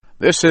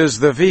This is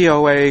the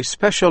VOA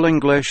Special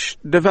English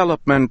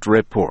Development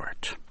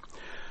Report.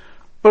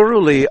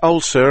 Buruli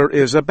ulcer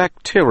is a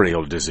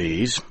bacterial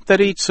disease that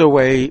eats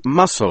away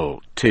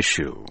muscle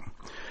tissue.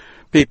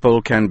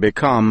 People can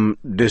become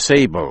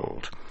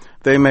disabled.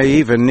 They may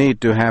even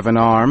need to have an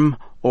arm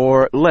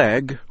or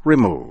leg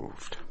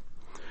removed.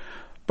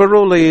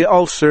 Buruli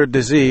ulcer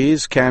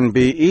disease can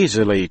be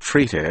easily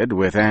treated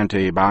with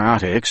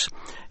antibiotics,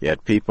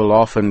 yet people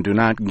often do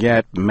not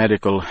get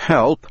medical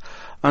help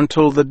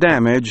until the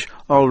damage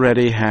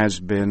already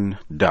has been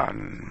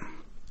done.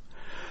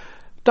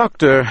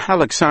 Dr.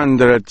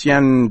 Alexandra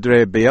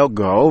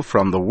Tiendrebiogo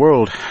from the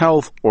World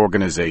Health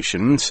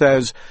Organization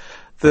says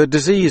the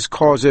disease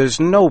causes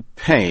no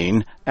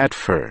pain at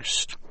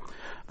first.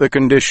 The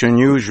condition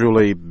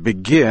usually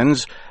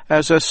begins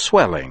as a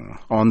swelling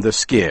on the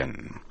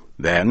skin.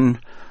 Then,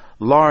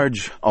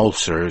 large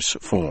ulcers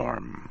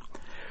form.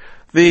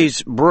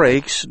 These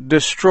breaks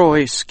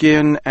destroy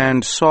skin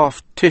and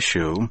soft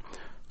tissue,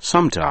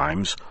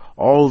 sometimes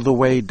all the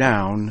way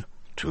down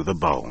to the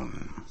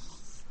bone.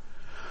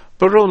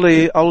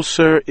 Buruli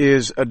ulcer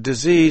is a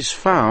disease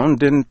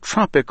found in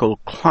tropical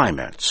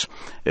climates.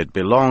 It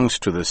belongs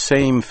to the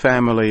same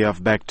family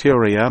of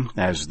bacteria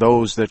as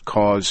those that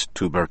cause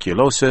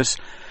tuberculosis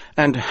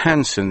and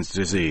Hansen's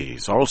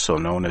disease, also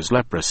known as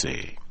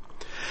leprosy.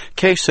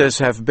 Cases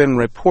have been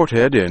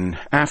reported in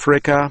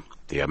Africa,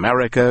 the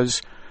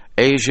Americas,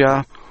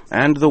 Asia,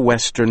 and the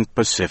Western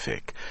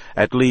Pacific.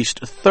 At least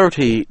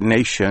 30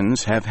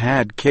 nations have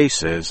had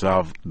cases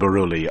of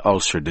Buruli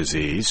ulcer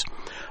disease,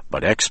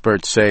 but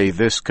experts say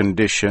this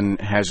condition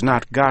has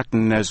not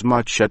gotten as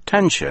much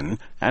attention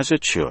as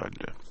it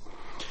should.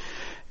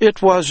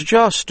 It was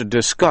just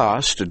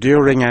discussed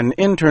during an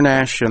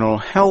international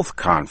health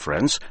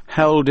conference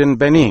held in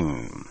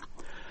Benin.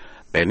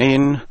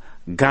 Benin,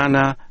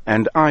 Ghana,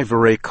 and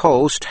Ivory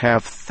Coast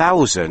have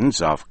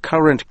thousands of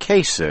current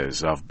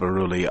cases of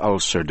Buruli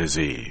ulcer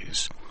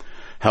disease.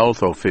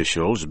 Health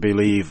officials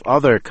believe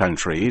other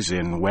countries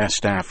in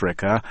West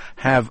Africa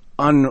have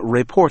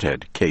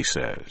unreported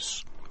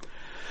cases.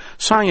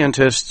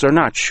 Scientists are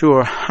not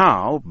sure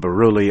how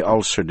Buruli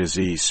ulcer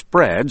disease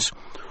spreads,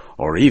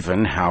 or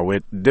even how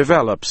it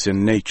develops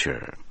in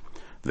nature.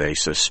 They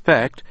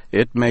suspect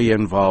it may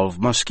involve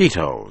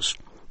mosquitoes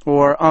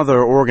or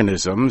other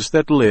organisms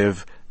that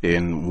live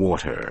in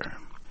water.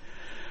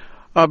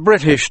 A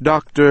British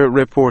doctor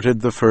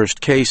reported the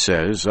first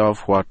cases of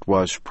what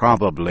was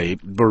probably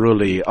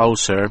Buruli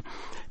ulcer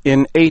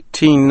in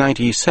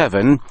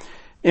 1897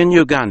 in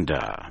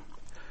Uganda.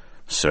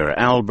 Sir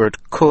Albert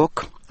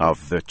Cook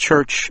of the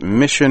Church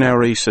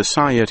Missionary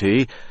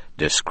Society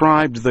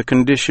described the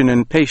condition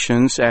in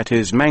patients at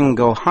his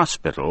Mango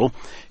Hospital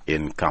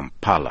in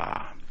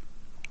Kampala.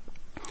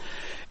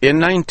 In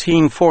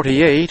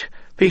 1948,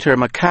 Peter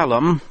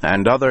McCallum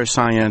and other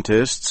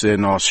scientists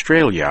in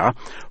Australia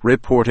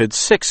reported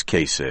 6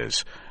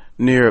 cases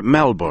near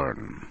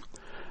Melbourne.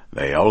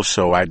 They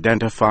also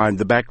identified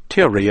the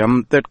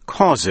bacterium that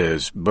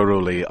causes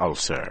Buruli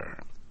ulcer.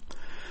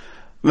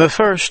 The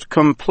first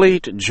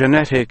complete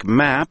genetic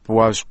map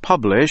was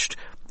published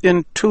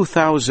in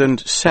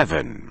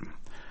 2007.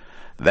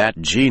 That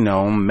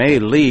genome may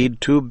lead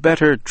to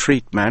better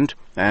treatment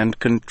and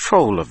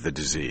control of the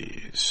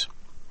disease.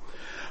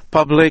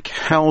 Public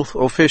health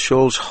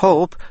officials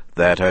hope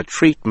that a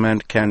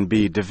treatment can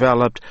be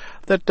developed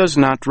that does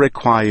not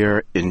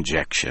require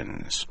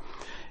injections.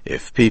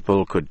 If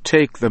people could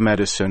take the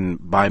medicine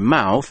by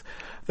mouth,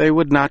 they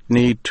would not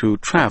need to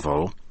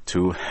travel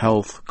to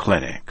health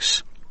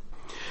clinics.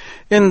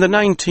 In the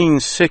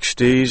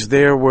 1960s,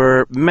 there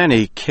were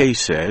many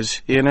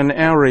cases in an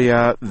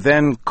area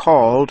then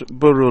called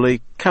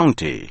Buruli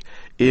County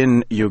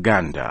in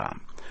Uganda.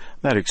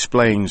 That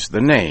explains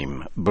the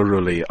name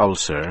Buruli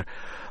ulcer,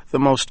 the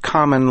most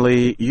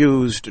commonly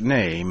used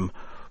name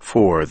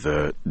for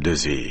the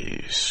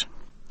disease.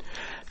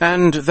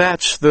 And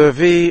that's the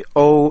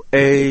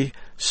VOA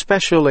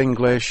Special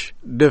English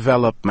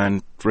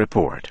Development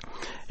Report.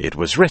 It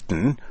was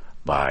written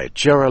by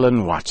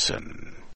Geraldine Watson.